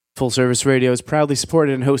Full Service Radio is proudly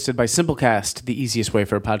supported and hosted by Simplecast, the easiest way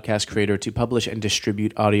for a podcast creator to publish and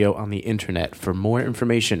distribute audio on the internet. For more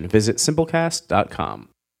information, visit simplecast.com.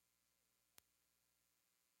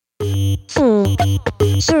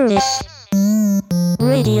 Full Service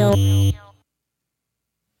Radio.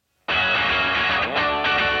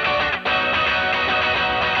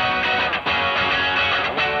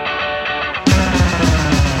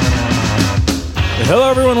 Hello,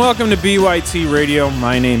 everyone. Welcome to BYT Radio.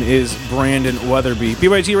 My name is Brandon Weatherby.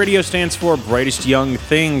 BYT Radio stands for Brightest Young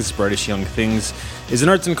Things. Brightest Young Things is an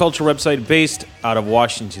arts and culture website based out of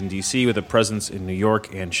Washington, D.C., with a presence in New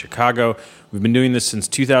York and Chicago. We've been doing this since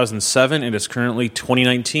 2007. It is currently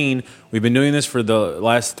 2019. We've been doing this for the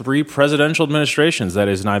last 3 presidential administrations. That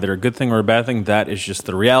is neither a good thing or a bad thing. That is just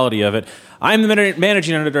the reality of it. I'm the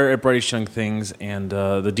managing editor at Brightest Young Things, and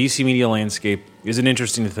the D.C. media landscape is an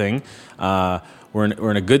interesting thing. We're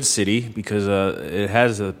in a good city because it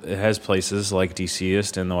has places like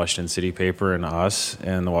DCist and the Washington City Paper and us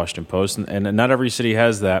and the Washington Post, and not every city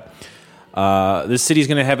has that. This city is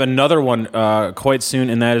going to have another one quite soon,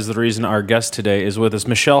 and that is the reason our guest today is with us.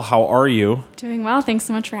 Michelle, how are you? Doing well. Thanks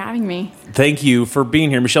so much for having me. Thank you for being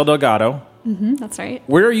here. Michelle Delgado. That's right.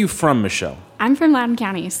 Where are you from, Michelle? I'm from Loudoun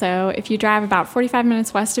County, so if you drive about 45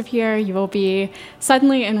 minutes west of here, you will be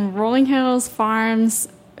suddenly in rolling hills, farms,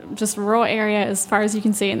 just rural area as far as you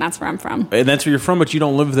can see, and that's where I'm from. And that's where you're from, but you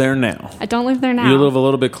don't live there now. I don't live there now. You live a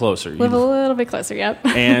little bit closer. Live a little bit closer, yep.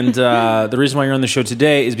 And the reason why you're on the show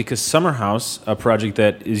today is because Summer House, a project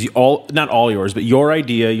that is not all yours, but your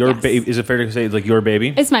idea, Yes. Is it fair to say it's like your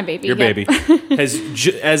baby? It's my baby. Your baby has,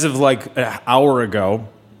 as of like an hour ago,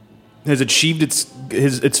 has achieved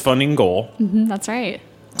its funding goal. That's right.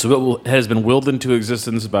 So it has been willed into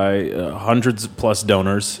existence by hundreds plus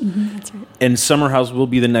donors. That's right. And Summer House will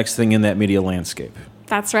be the next thing in that media landscape.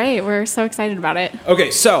 That's right. We're so excited about it. Okay,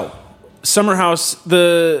 so Summer House,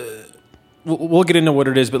 we'll get into what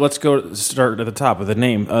it is, but let's start at the top with the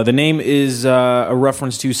name. The name is a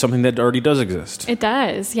reference to something that already does exist. It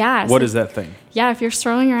does, yeah. What is that thing? Yeah, if you're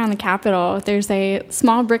strolling around the Capitol, there's a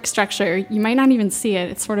small brick structure. You might not even see it.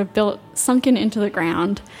 It's sort of sunken into the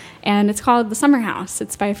ground. And it's called the Summer House.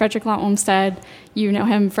 It's by Frederick Law Olmsted. You know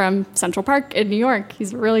him from Central Park in New York.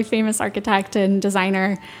 He's a really famous architect and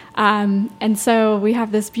designer. And so we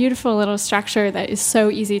have this beautiful little structure that is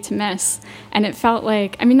so easy to miss. And it felt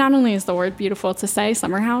like, not only is the word beautiful to say,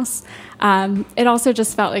 Summer House, it also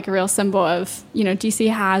just felt like a real symbol of,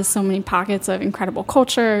 DC has so many pockets of incredible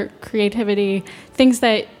culture, creativity, things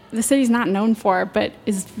that the city's not known for, but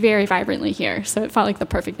is very vibrantly here. So it felt like the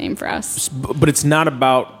perfect name for us. But it's not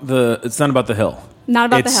about the hill. Not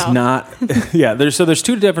about the hill. It's not. Yeah. There's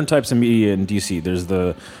 2 different types of media in DC. There's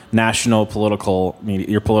the national political media,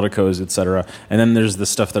 your politicos, etc., and then there's the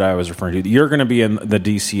stuff that I was referring to. You're going to be in the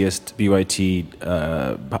DCist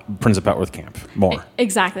BYT Prince of Petworth camp more.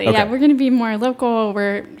 Exactly. Okay. Yeah, we're going to be more local.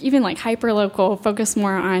 We're even like hyper local, focus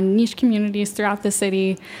more on niche communities throughout the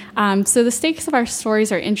city. So the stakes of our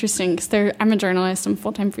stories are interesting because I'm a journalist. I'm a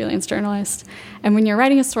full-time freelance journalist, and when you're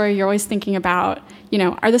writing a story, you're always thinking about,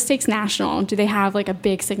 are the stakes national? Do they have like a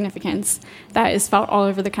big significance that is felt all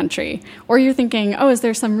over the country? Or you're thinking, is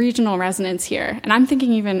there some regional resonance here? And I'm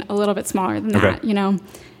thinking even a little bit smaller than that.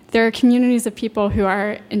 There are communities of people who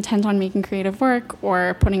are intent on making creative work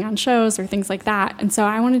or putting on shows or things like that. And so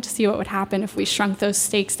I wanted to see what would happen if we shrunk those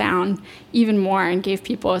stakes down even more and gave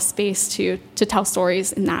people a space to tell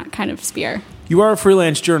stories in that kind of sphere. You are a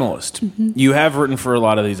freelance journalist. You have written for a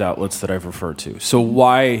lot of these outlets that I've referred to. So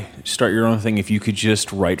why start your own thing if you could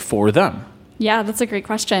just write for them? Yeah, that's a great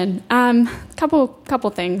question. Couple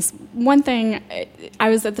things. One thing, I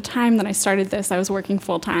was at the time that I started this, I was working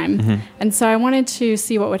full time. And so I wanted to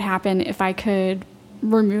see what would happen if I could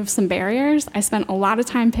remove some barriers. I spent a lot of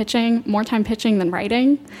time pitching, more time pitching than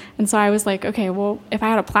writing. And so I was like, okay, well, if I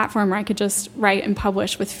had a platform where I could just write and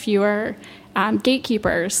publish with fewer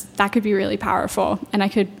gatekeepers, that could be really powerful. And I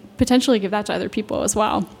could potentially give that to other people as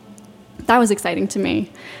well. That was exciting to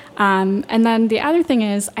me. And then the other thing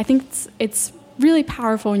is, I think it's really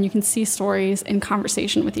powerful when you can see stories in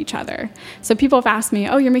conversation with each other. So people have asked me,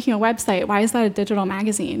 you're making a website. Why is that a digital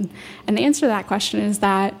magazine? And the answer to that question is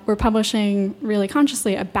that we're publishing really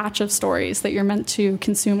consciously a batch of stories that you're meant to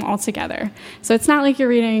consume all together. So it's not like you're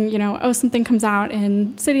reading, something comes out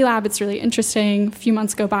in City Lab, it's really interesting. A few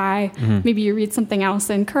months go by. Maybe you read something else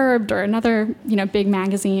in Curbed or another, big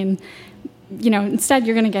magazine. Instead,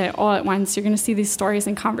 you're going to get it all at once. You're going to see these stories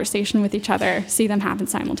in conversation with each other, see them happen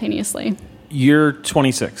simultaneously. You're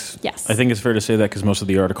 26. Yes. I think it's fair to say that because most of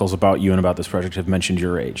the articles about you and about this project have mentioned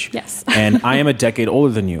your age. Yes. And I am a decade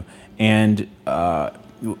older than you. And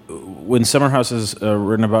when Summer House is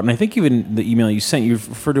written about, and I think even the email you sent, you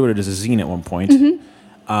referred to it as a zine at one point.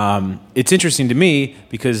 It's interesting to me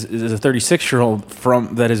because as a 36-year-old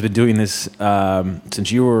that has been doing this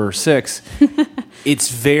since you were 6,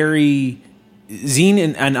 it's very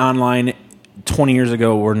zine and online 20 years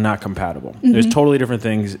ago were not compatible. There's totally different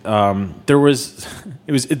things.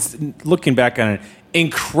 It's looking back on it,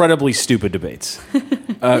 incredibly stupid debates.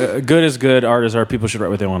 Good is good, art is art. People should write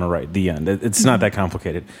what they want to write. The end. It's not that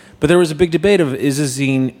complicated. But there was a big debate of, is a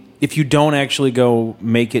zine, if you don't actually go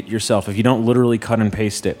make it yourself, if you don't literally cut and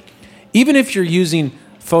paste it, even if you're using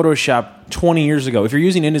Photoshop 20 years ago, if you're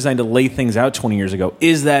using InDesign to lay things out 20 years ago,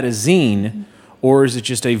 is that a zine or is it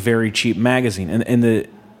just a very cheap magazine?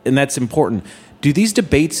 And that's important. Do these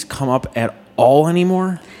debates come up at all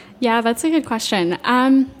anymore? Yeah, that's a good question.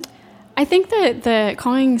 I think that the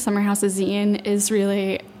calling Summer House a zine is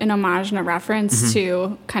really an homage and a reference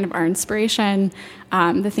to kind of our inspiration,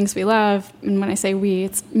 the things we love. And when I say we,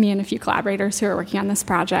 it's me and a few collaborators who are working on this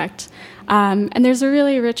project. And there's a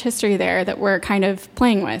really rich history there that we're kind of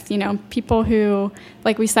playing with. You know, people who,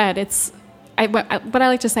 like we said, what I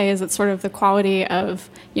like to say is it's sort of the quality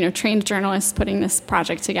of, you know, trained journalists putting this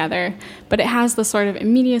project together, but it has the sort of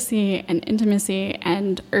immediacy and intimacy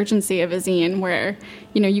and urgency of a zine where,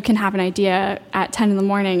 you know, you can have an idea at 10 in the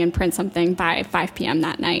morning and print something by 5 p.m.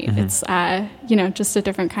 that night. It's, you know, just a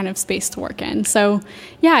different kind of space to work in. So,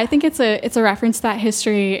 yeah, I think it's a reference to that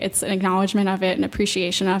history. It's an acknowledgement of it, an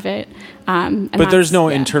appreciation of it. But there's no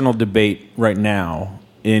internal debate right now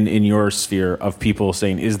in your sphere of people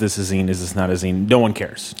saying, is this a zine, is this not a zine? No one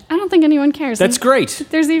cares. I don't think anyone cares. That's great.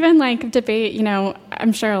 There's even like debate, you know,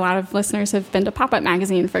 I'm sure a lot of listeners have been to Pop-Up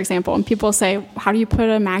Magazine, for example, and people say, how do you put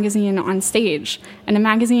a magazine on stage? And a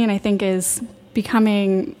magazine, I think, is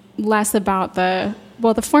becoming less about the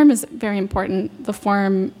form is very important. The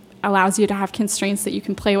form allows you to have constraints that you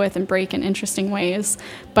can play with and break in interesting ways.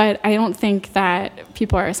 But I don't think that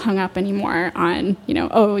people are as hung up anymore on, you know,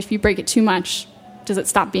 oh, if you break it too much, does it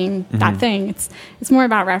stop being that thing? It's more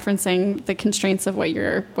about referencing the constraints of what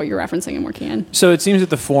you're referencing and working in. So it seems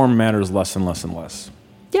that the form matters less and less and less.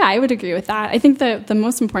 Yeah, I would agree with that. I think the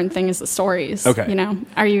most important thing is the stories. Okay. You know,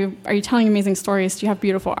 are you telling amazing stories? Do you have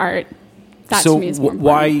beautiful art? That to me is more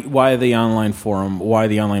important. Why the online forum? Why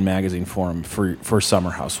the online magazine forum for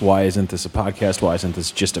Summer House? Why isn't this a podcast? Why isn't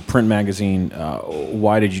this just a print magazine?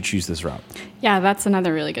 Why did you choose this route? Yeah, that's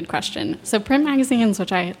another really good question. So print magazines,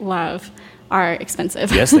 which I love, are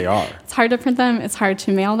expensive. Yes, they are. It's hard to print them. It's hard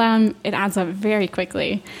to mail them. It adds up very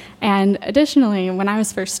quickly. And additionally, when I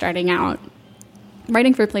was first starting out,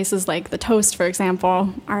 writing for places like The Toast, for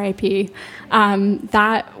example, RIP,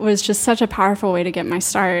 that was just such a powerful way to get my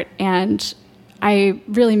start. And I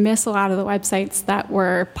really miss a lot of the websites that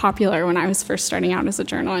were popular when I was first starting out as a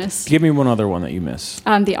journalist. Give me one other one that you miss.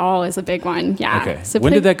 The All is a big one, yeah. Okay. So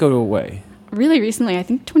when did that go away? Really recently, I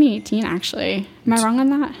think 2018, actually. Am I wrong on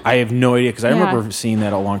that? I have no idea, because I remember seeing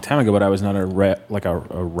that a long time ago, but I was not a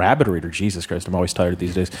rabid reader. Jesus Christ, I'm always tired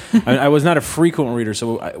these days. I was not a frequent reader,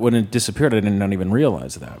 so when it disappeared, I did not even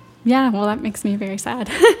realize that. Yeah, well, that makes me very sad.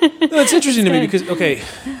 It's interesting to me because, okay,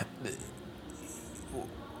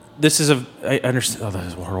 I understand, oh, that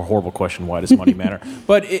is a horrible question, why does money matter?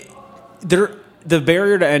 But the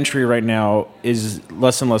barrier to entry right now is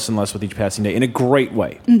less and less and less with each passing day, in a great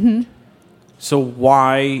way. Mm-hmm. So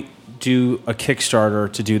why do a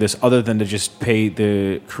Kickstarter to do this other than to just pay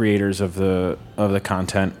the creators of the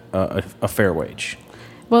content a fair wage?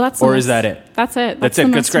 Well, is that it? That's it. That's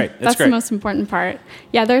it. That's great. That's the most important part.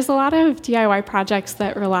 Yeah, there's a lot of DIY projects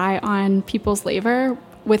that rely on people's labor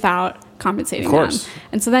without compensating them.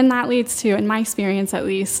 And so then that leads to, in my experience at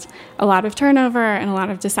least, a lot of turnover and a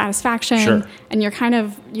lot of dissatisfaction. Sure. And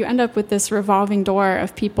you end up with this revolving door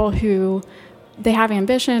of people who, they have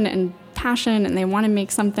ambition and passion and they want to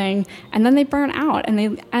make something, and then they burn out and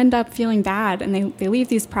they end up feeling bad and they leave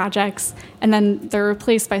these projects and then they're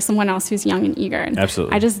replaced by someone else who's young and eager. And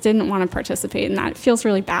absolutely. I just didn't want to participate in that. It feels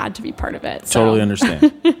really bad to be part of it. Totally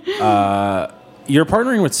understand. You're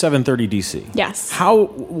partnering with 730 DC. Yes.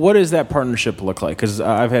 What does that partnership look like? Because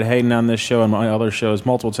I've had Hayden on this show and my other shows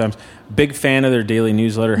multiple times. Big fan of their daily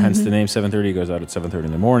newsletter, hence the name 730. Goes out at 7:30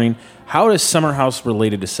 in the morning. How is Summer House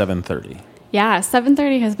related to 730? Yeah,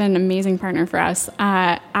 730 has been an amazing partner for us.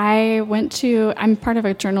 I'm part of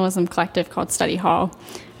a journalism collective called Study Hall.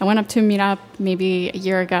 I went up to a meetup maybe a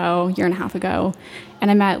year and a half ago,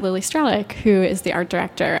 and I met Lily Strelick, who is the art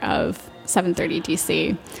director of 730 DC.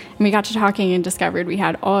 And we got to talking and discovered we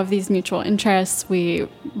had all of these mutual interests. We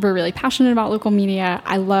were really passionate about local media.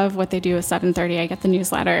 I love what they do with 730. I get the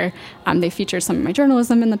newsletter. They featured some of my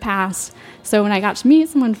journalism in the past. So when I got to meet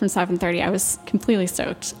someone from 730, I was completely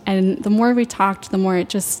stoked. And the more we talked, the more it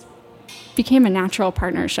just became a natural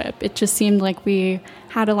partnership. It just seemed like we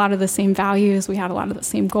had a lot of the same values. We had a lot of the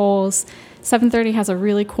same goals. 730 has a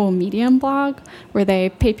really cool Medium blog where they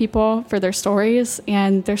pay people for their stories,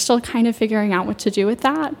 and they're still kind of figuring out what to do with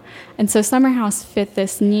that. And so Summer House fit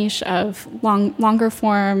this niche of longer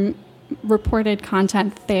form reported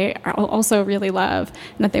content that they also really love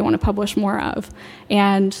and that they want to publish more of.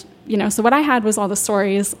 And so what I had was all the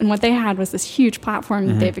stories, and what they had was this huge platform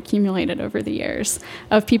that they've accumulated over the years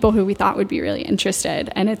of people who we thought would be really interested.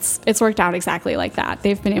 And it's worked out exactly like that.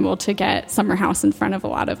 They've been able to get Summer House in front of a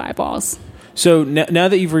lot of eyeballs. So now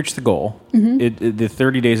that you've reached the goal, the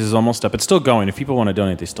 30 days is almost up. It's still going. If people want to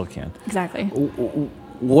donate, they still can. Exactly.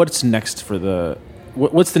 What's next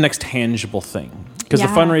what's the next tangible thing? Because the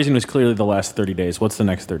fundraising was clearly the last 30 days. What's the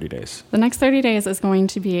next 30 days? The next 30 days is going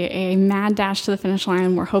to be a mad dash to the finish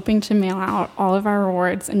line. We're hoping to mail out all of our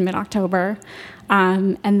rewards in mid-October.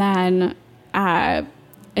 And then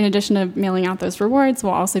in addition to mailing out those rewards,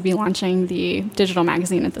 we'll also be launching the digital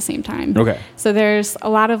magazine at the same time. Okay. So there's a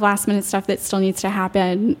lot of last-minute stuff that still needs to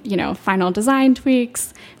happen, final design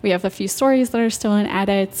tweaks. We have a few stories that are still in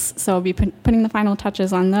edits, so we'll be putting the final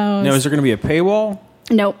touches on those. Now, is there going to be a paywall?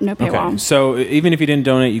 Nope, no paywall. Okay. So even if you didn't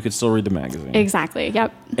donate, you could still read the magazine. Exactly,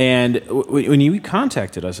 yep. And when you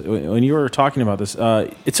contacted us, when you were talking about this,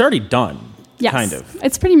 it's already done, yes, kind of.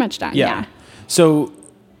 It's pretty much done, yeah. So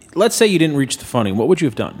let's say you didn't reach the funding. What would you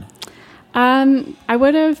have done? I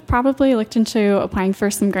would have probably looked into applying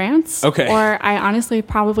for some grants. Okay. Or I honestly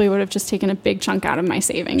probably would have just taken a big chunk out of my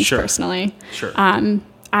savings personally. Sure.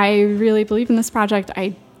 I really believe in this project.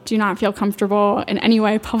 I do not feel comfortable in any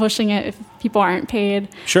way publishing it if people aren't paid.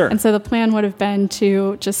 Sure. And so the plan would have been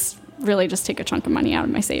to just take a chunk of money out of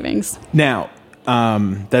my savings. Now,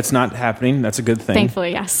 that's not happening. That's a good thing.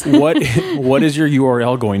 Thankfully, yes. What is your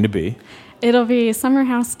URL going to be? It'll be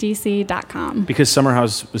summerhousedc.com. Because Summer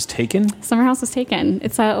House was taken? Summer House was taken.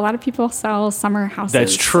 It's a lot of people sell summer houses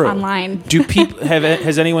That's true. online. Do people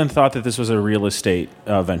has anyone thought that this was a real estate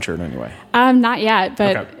venture in any way? Not yet,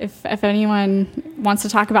 but Okay. if anyone wants to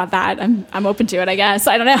talk about that, I'm open to it, I guess.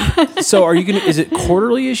 I don't know. So are you going to, is it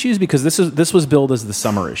quarterly issues? Because this was billed as the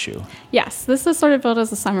summer issue. Yes, this is sort of billed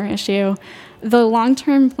as a summer issue. The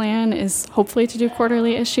long-term plan is hopefully to do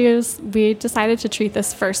quarterly issues. We decided to treat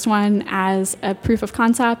this first one as a proof of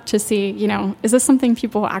concept to see, is this something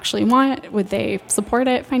people actually want? Would they support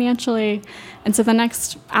it financially? And so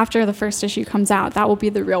after the first issue comes out, that will be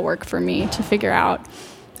the real work for me to figure out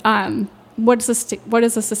what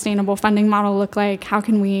does a sustainable funding model look like?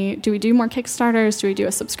 Do we do more Kickstarters? Do we do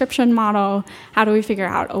a subscription model? How do we figure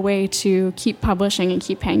out a way to keep publishing and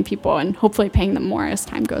keep paying people and hopefully paying them more as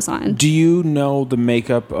time goes on? Do you know the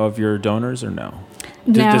makeup of your donors or no?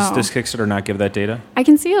 No. Does Kickstarter not give that data? I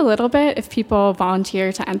can see a little bit if people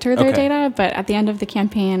volunteer to enter their Okay. data, but at the end of the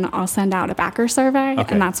campaign, I'll send out a backer survey, Okay.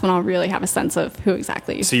 and that's when I'll really have a sense of who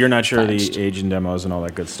exactly. So you're not sure pledged. the age and demos and all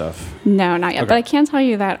that good stuff? No, not yet. Okay. But I can tell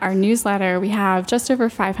you that our newsletter, we have just over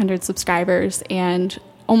 500 subscribers, and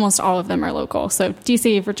almost all of them are local. So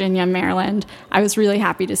DC, Virginia, Maryland. I was really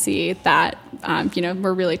happy to see that,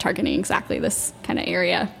 we're really targeting exactly this kind of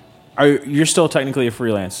area. You're still technically a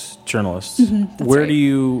freelance journalist. That's Where right. do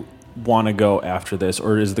you want to go after this,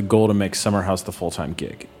 or is the goal to make Summer House the full-time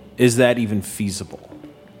gig? Is that even feasible?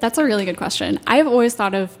 That's a really good question. I've always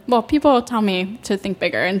thought people tell me to think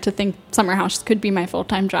bigger and to think Summer House could be my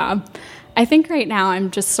full-time job. I think right now I'm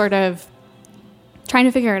just sort of trying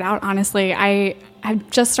to figure it out, honestly. I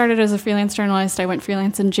just started as a freelance journalist. I went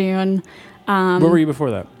freelance in June. Where were you before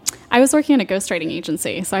that? I was working at a ghostwriting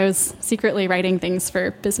agency, so I was secretly writing things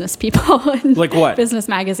for business people. And Like what? Business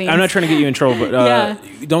magazines. I'm not trying to get you in trouble, but Yeah.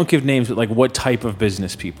 don't give names, but like what type of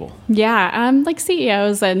business people? Yeah, like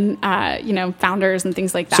CEOs and, founders and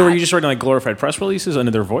things like that. So are you just writing like glorified press releases under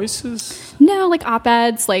their voices? No, like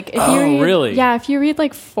op-eds. Like if you Oh, read, really? Yeah, if you read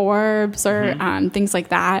like Forbes or things like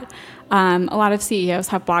that, a lot of CEOs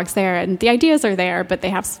have blogs there, and the ideas are there, but they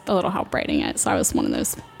have a little help writing it. So I was one of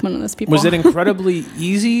those people. Was it incredibly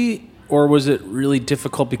easy, or was it really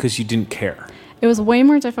difficult because you didn't care? It was way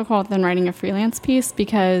more difficult than writing a freelance piece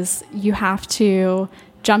because you have to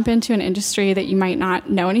jump into an industry that you might not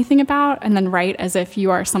know anything about and then write as if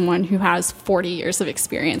you are someone who has 40 years of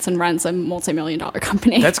experience and runs a multi-million-dollar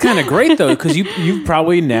company. That's kind of great, though, because you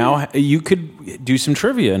probably now, you could do some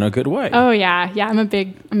trivia in a good way. Oh, yeah. Yeah, I'm a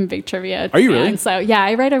big trivia Are you fan. really? So, yeah,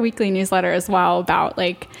 I write a weekly newsletter as well about,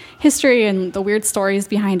 like, history and the weird stories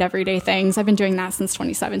behind everyday things. I've been doing that since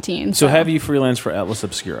 2017. So have you freelanced for Atlas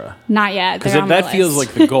Obscura? Not yet. Because They're on my that feels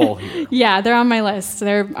list. like the goal here. Yeah, they're on my list.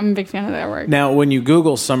 I'm a big fan of their work. Now, when you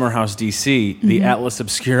Google Summer House DC, the Atlas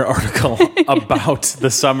Obscura article about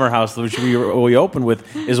the Summer House, which we opened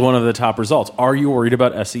with, is one of the top results. Are you worried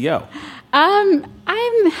about SEO?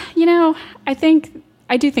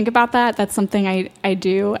 I do think about that. That's something I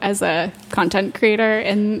do as a content creator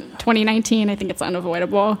in 2019. I think it's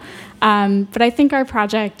unavoidable. But I think our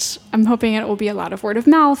project, I'm hoping it will be a lot of word of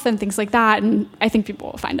mouth and things like that. And I think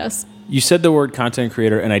people will find us. You said the word content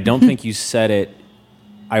creator, and I don't think you said it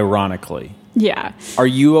ironically. Yeah. Are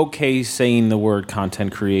you okay saying the word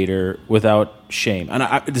content creator without shame?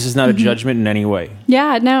 And this is not a judgment in any way.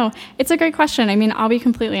 Yeah, no, it's a great question. I mean, I'll be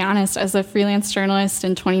completely honest. As a freelance journalist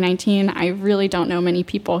in 2019, I really don't know many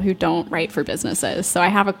people who don't write for businesses. So I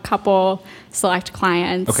have a couple select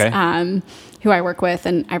clients who I work with,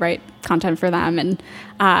 and I write content for them. And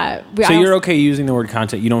so you're okay using the word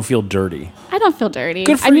content. You don't feel dirty. I don't feel dirty.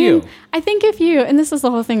 Good for you. I think if you, and this is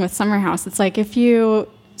the whole thing with Summer House, it's like if you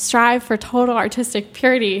strive for total artistic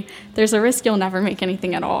purity, there's a risk you'll never make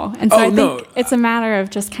anything at all. And so I think it's a matter of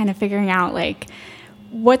just kind of figuring out, like,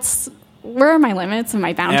 where are my limits and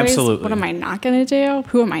my boundaries? Absolutely. What am I not going to do?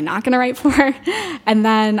 Who am I not going to write for? And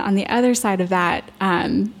then on the other side of that,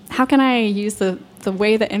 how can I use the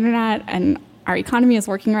way the internet and our economy is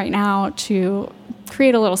working right now to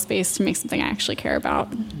create a little space to make something I actually care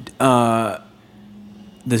about?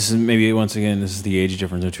 This is maybe, once again, this is the age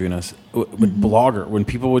difference between us. With blogger, when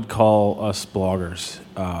people would call us bloggers,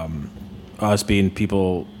 us being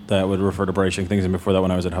people that would refer to British things, and before that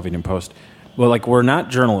when I was at Huffington Post, well, like, we're not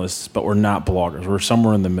journalists, but we're not bloggers. We're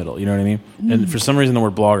somewhere in the middle, you know what I mean? And for some reason, the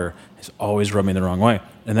word blogger has always rubbed me the wrong way.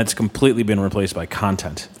 And that's completely been replaced by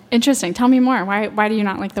content. Interesting. Tell me more. Why do you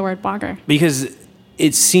not like the word blogger? Because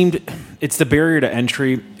it's the barrier to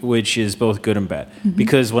entry, which is both good and bad.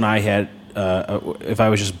 Because when I had, if I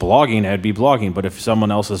was just blogging, I'd be blogging. But if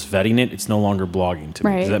someone else is vetting it, it's no longer blogging to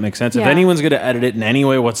me. Right. Does that make sense? Yeah. If anyone's going to edit it in any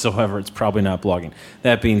way whatsoever, it's probably not blogging.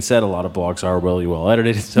 That being said, a lot of blogs are really well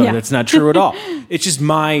edited, so that's not true at all. It's just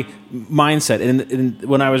my mindset. And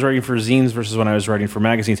when I was writing for zines versus when I was writing for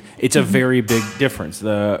magazines, it's a very big difference.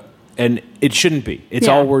 And it shouldn't be. It's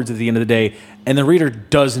all words at the end of the day, and the reader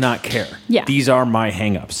does not care. Yeah. These are my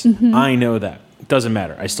hang-ups. I know that. It doesn't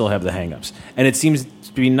matter. I still have the hang-ups. And it seems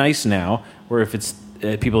to be nice now, where if it's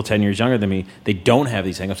people 10 years younger than me, they don't have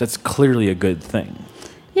these hang-ups. That's clearly a good thing.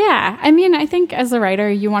 Yeah. I mean, I think as a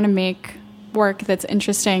writer, you want to make work that's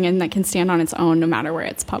interesting and that can stand on its own no matter where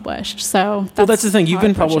it's published. So that's the thing. You've how I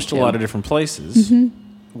been approach it published a too. lot of different places.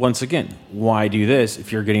 Once again, why do this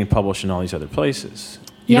if you're getting published in all these other places?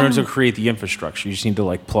 You don't have to create the infrastructure. You just need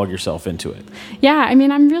to plug yourself into it. Yeah, I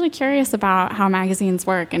mean, I'm really curious about how magazines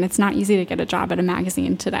work, and it's not easy to get a job at a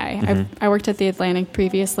magazine today. I worked at The Atlantic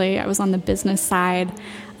previously. I was on the business side.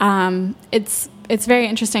 It's very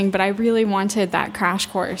interesting, but I really wanted that crash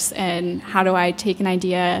course in how do I take an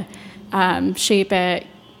idea, shape it,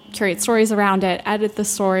 curate stories around it, edit the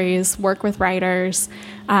stories, work with writers,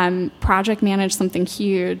 project manage something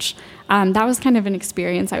huge. That was kind of an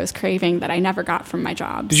experience I was craving that I never got from my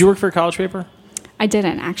jobs. Did you work for a college paper? I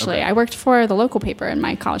didn't, actually. Okay. I worked for the local paper in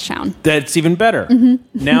my college town. That's even better.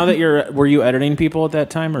 Now that were you editing people at that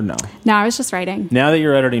time or no? No, I was just writing. Now that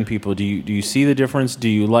you're editing people, do you see the difference? Do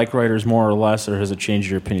you like writers more or less, or has it changed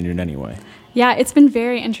your opinion in any way? Yeah, it's been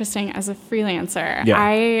very interesting as a freelancer. Yeah.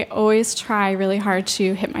 I always try really hard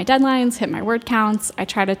to hit my deadlines, hit my word counts. I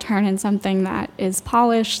try to turn in something that is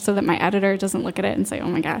polished so that my editor doesn't look at it and say, oh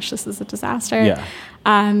my gosh, this is a disaster. Yeah.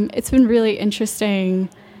 It's been really interesting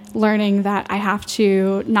learning that I have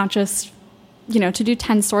to not just, to do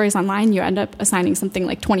 10 stories online, you end up assigning something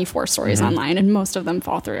like 24 stories online, and most of them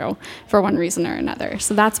fall through for one reason or another.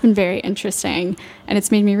 So that's been very interesting. And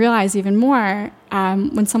it's made me realize even more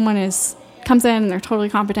when someone comes in and they're totally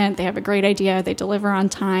competent, they have a great idea, they deliver on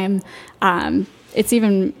time.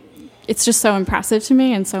 It's just so impressive to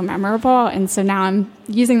me and so memorable. And so now I'm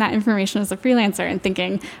using that information as a freelancer and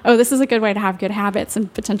thinking, oh, this is a good way to have good habits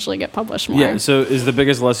and potentially get published more. Yeah, so is the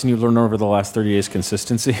biggest lesson you've learned over the last 30 days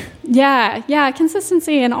consistency? Yeah,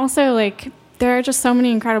 consistency. And also, there are just so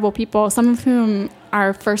many incredible people, some of whom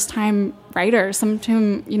are first-time writers, some of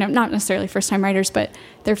whom, not necessarily first-time writers, but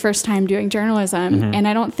their first time doing journalism. And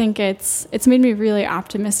I don't think it's made me really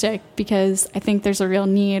optimistic, because I think there's a real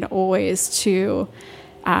need always to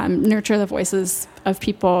nurture the voices of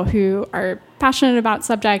people who are passionate about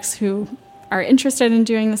subjects, who are interested in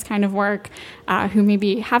doing this kind of work, who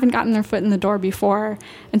maybe haven't gotten their foot in the door before.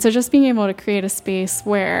 And so just being able to create a space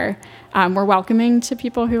where we're welcoming to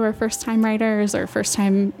people who are first-time writers or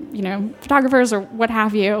first-time, photographers or what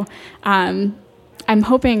have you. I'm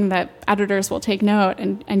hoping that editors will take note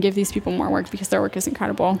and give these people more work, because their work is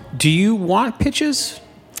incredible. Do you want pitches?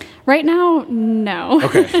 Right now, no.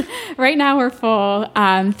 Okay. Right now, we're full.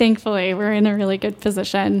 Thankfully, we're in a really good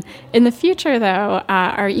position. In the future, though,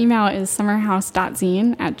 our email is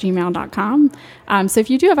summerhouse.zine@gmail.com. So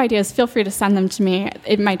if you do have ideas, feel free to send them to me.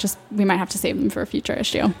 We might have to save them for a future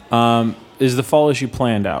issue. Is the fall issue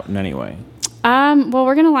planned out in any way? Well,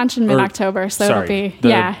 we're going to launch in mid-October, so it'll be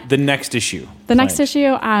the next issue. The next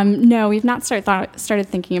issue. No, we've not started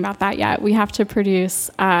thinking about that yet. We have to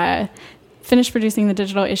finish producing the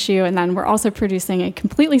digital issue, and then we're also producing a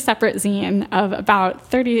completely separate zine of about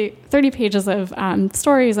 30 pages of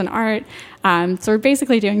stories and art. So we're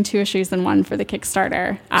basically doing 2 issues in one for the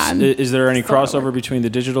Kickstarter. Is there any crossover between the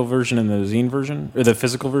digital version and the zine version, or the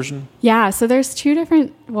physical version? Yeah, so there's 2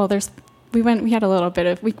 different. Well, we went a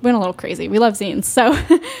little crazy. We love zines, so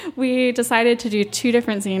we decided to do 2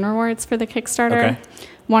 different zine rewards for the Kickstarter. Okay.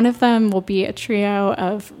 One of them will be a trio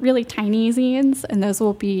of really tiny zines, and those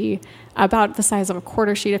will be about the size of a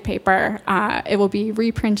quarter sheet of paper. It will be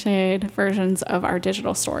reprinted versions of our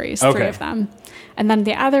digital stories, 3 of them. And then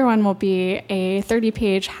the other one will be a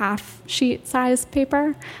 30-page half-sheet size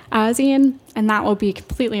paper zine, and that will be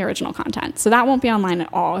completely original content. So that won't be online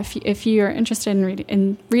at all. If you're interested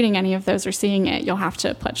in reading any of those or seeing it, you'll have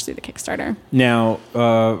to pledge through the Kickstarter. Now,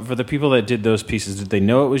 for the people that did those pieces, did they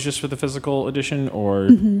know it was just for the physical edition? Or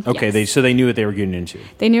okay, yes. So they knew what they were getting into.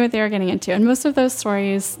 They knew what they were getting into. And most of those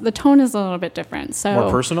stories, the tone is a little bit different. So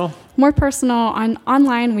more personal? More personal.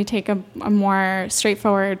 Online, we take a more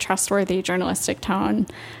straightforward, trustworthy journalistic tone.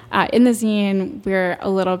 In the zine, we're a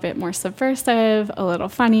little bit more subversive, a little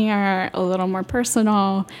funnier, a little more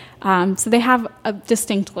personal. So they have a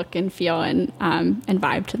distinct look and feel and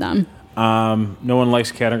vibe to them. No one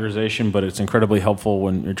likes categorization, but it's incredibly helpful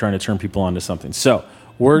when you're trying to turn people onto something. So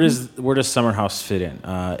where does Summer House fit in?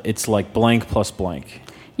 It's like blank plus blank.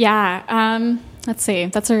 Yeah. Let's see.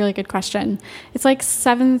 That's a really good question. It's like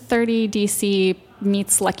 730 DC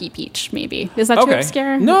meets Lucky Peach, maybe. Is that too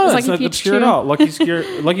obscure? No, is that's not obscure at all.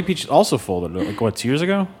 Lucky Peach also folded, 2 years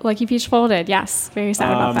ago? Lucky Peach folded, yes. Very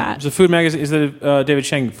sad about that. It's a food magazine. Is it David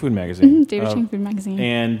Chang food magazine? David Chang food magazine.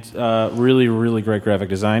 And really, really great graphic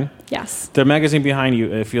design. Yes. The magazine behind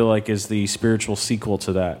you, I feel like, is the spiritual sequel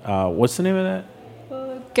to that. What's the name of that?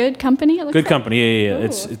 Good Company? It looks Good like. Company, yeah.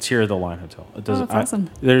 It's here at the Line Hotel. That's awesome.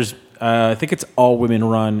 There's, I think it's all women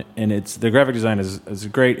run, and the graphic design is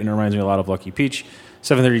great, and it reminds me a lot of Lucky Peach.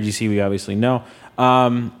 730 DC, we obviously know.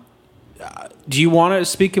 Do you want to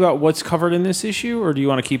speak about what's covered in this issue, or do you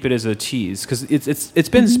want to keep it as a tease? Because it's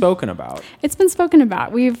been spoken about. It's been spoken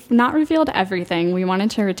about. We've not revealed everything. We wanted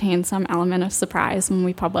to retain some element of surprise when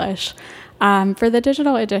we publish. For the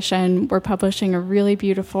digital edition, we're publishing a really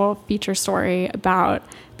beautiful feature story about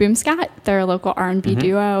Boomscat. They're a local R&B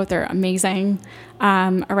duo. They're amazing.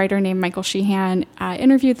 A writer named Michael Sheehan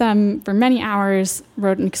interviewed them for many hours,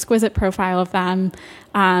 wrote an exquisite profile of them.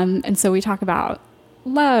 And so we talk about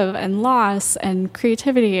love and loss and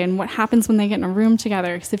creativity and what happens when they get in a room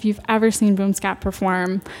together. Because if you've ever seen Boomscat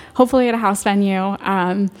perform, hopefully at a house venue,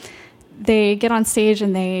 they get on stage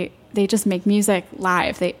and they just make music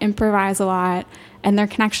live. They improvise a lot, and their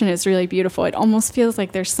connection is really beautiful. It almost feels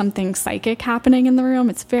like there's something psychic happening in the room.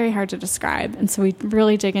 It's very hard to describe. And so we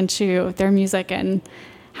really dig into their music and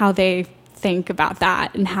how they think about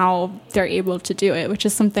that and how they're able to do it, which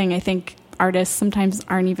is something I think artists sometimes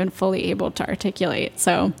aren't even fully able to articulate.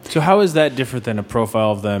 So how is that different than a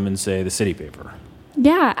profile of them in, say, the City Paper?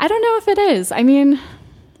 Yeah, I don't know if it is. I mean,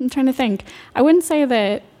 I'm trying to think. I wouldn't say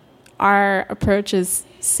that our approach is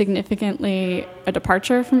significantly a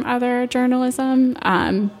departure from other journalism,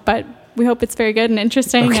 but we hope it's very good and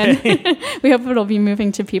interesting, and we hope it'll be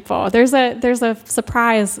moving to people. There's a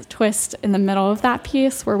surprise twist in the middle of that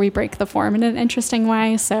piece where we break the form in an interesting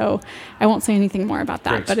way, so I won't say anything more about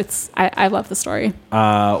that. Great. But I love the story.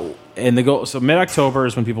 And the goal, so mid-October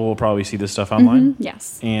is when people will probably see this stuff online.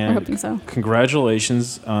 Yes, and we're hoping so.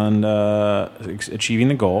 Congratulations on achieving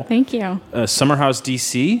the goal. Thank you. Summerhouse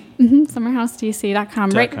DC.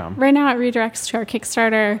 SummerhouseDC.com. Right now it redirects to our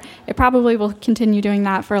Kickstarter. It probably will continue doing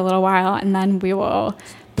that for a little while, and then we will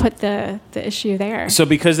put the issue there. So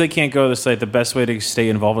because they can't go to the site, the best way to stay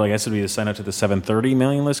involved, I guess, would be to sign up to the 730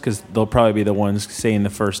 mailing list, because they'll probably be the ones saying the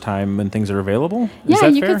first time when things are available. Yeah, Is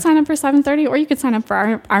that you fair? could sign up for 730, or you could sign up for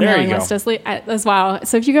our There mailing you go. list as well.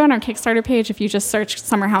 So if you go on our Kickstarter page, if you just search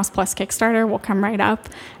Summer House plus Kickstarter, we'll come right up.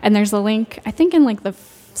 And there's a link, I think, in like the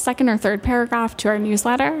second or third paragraph to our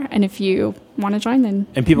newsletter. And if you want to join, then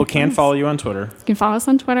And people can follow you on Twitter. you can follow us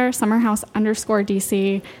on Twitter,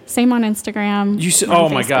 summerhouse_DC. Same on Instagram. You on oh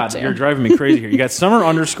my Facebook God, too. you're driving me crazy here. You got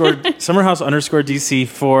summerhouse_DC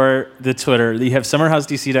for the Twitter. You have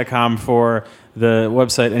summerhousedc.com for the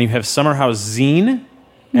website, and you have summerhousezine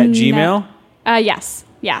at Gmail. Yes.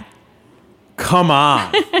 Yeah. Come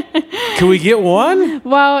on. Can we get one?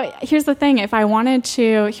 Well, here's the thing. If I wanted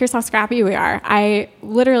to, here's how scrappy we are. I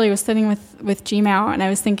literally was sitting with Gmail and I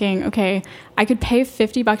was thinking, okay, I could pay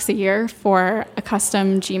 $50 a year for a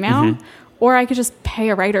custom Gmail, or I could just pay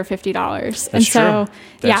a writer $50. And so, true.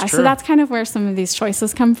 That's so true. that's kind of where some of these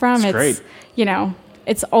choices come from. That's It's great.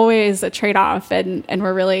 It's always a trade-off, and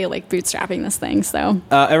we're really like bootstrapping this thing. So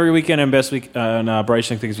Every weekend and Best Week on Brightest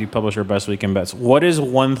Young Things, we publish our Best Weekend Bets. What is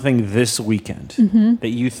one thing this weekend that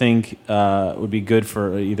you think would be good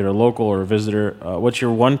for either a local or a visitor? What's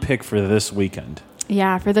your one pick for this weekend?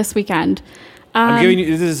 yeah, for this weekend. I'm giving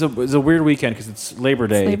you. This is a weird weekend because it's Labor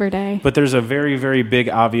Day. Labor Day. But there's a very, very big,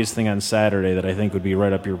 obvious thing on Saturday that I think would be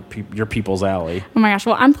right up your people's alley. Oh my gosh.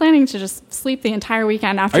 Well, I'm planning to just sleep the entire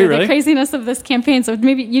weekend after Are you the really? craziness of this campaign. So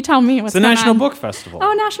maybe you tell me what's It's the going National on. Book Festival.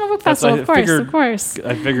 Oh, National Book That's- Festival. I Of course. figured- Of course.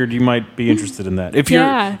 I figured you might be interested in that. If you're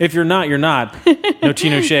Yeah. if you're not, you're not. No tea,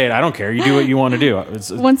 no shade. I don't care. You do what you want to do.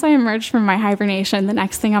 Once I emerge from my hibernation, the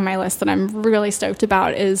next thing on my list that I'm really stoked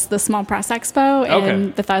about is the Small Press Expo in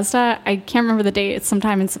Okay. Bethesda. I can't remember the date. It's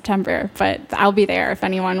sometime in September, but I'll be there if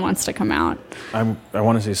anyone wants to come out. I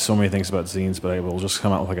want to say so many things about zines, but I will just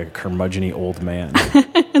come out like a curmudgeon-y old man.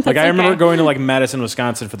 Like I remember okay. going to like Madison,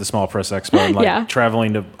 Wisconsin for the Small Press Expo, and like Yeah.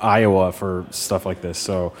 traveling to Iowa for stuff like this.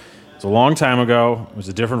 So it's a long time ago. It was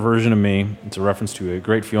a different version of me. It's a reference to a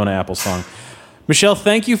great Fiona Apple song. Michelle,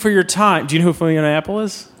 thank you for your time. Do you know who Fiona Apple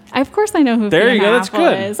is? Of course, I know who There Fiona you go. That's Apple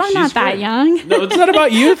good. is. I'm She's not that great. young. No, it's not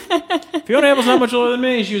about youth. Fiona Apple's not much older than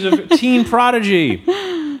me. She was a teen prodigy.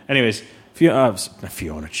 Anyways,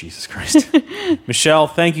 Fiona, Jesus Christ. Michelle,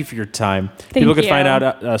 thank you for your time. People can you. find out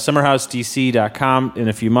at summerhousedc.com in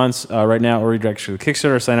a few months right now, or redirect to the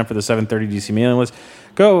Kickstarter, sign up for the 730 DC mailing list.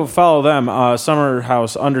 Go follow them,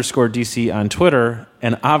 summerhouse_DC on Twitter.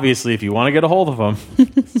 And obviously, if you want to get a hold of them,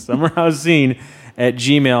 summerhousezine at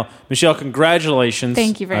Gmail. Michelle, congratulations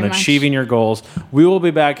Thank you very on much. achieving your goals. We will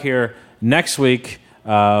be back here next week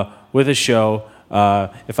with a show.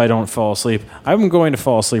 If I don't fall asleep, I'm going to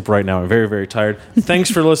fall asleep right now. I'm very, very tired.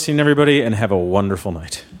 Thanks for listening, everybody, and have a wonderful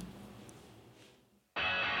night.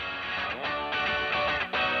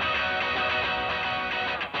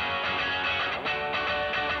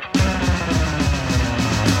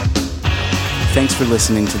 Thanks for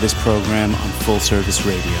listening to this program on Full Service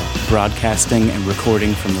Radio, broadcasting and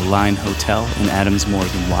recording from the Line Hotel in Adams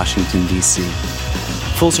Morgan, Washington, D.C.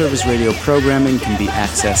 Full Service Radio programming can be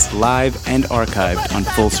accessed live and archived on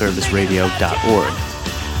fullserviceradio.org.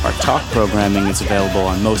 Our talk programming is available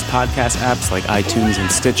on most podcast apps like iTunes and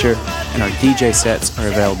Stitcher, and our DJ sets are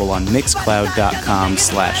available on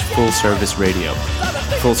mixcloud.com/fullserviceradio.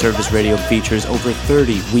 Full Service Radio features over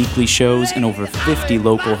 30 weekly shows and over 50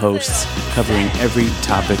 local hosts covering every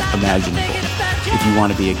topic imaginable. If you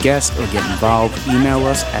want to be a guest or get involved, email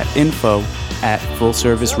us at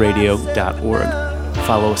info@fullserviceradio.org.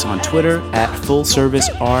 Follow us on Twitter at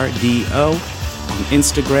FullServiceRDO, on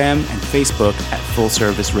Instagram and Facebook at Full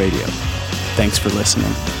Service Radio. Thanks for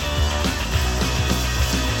listening.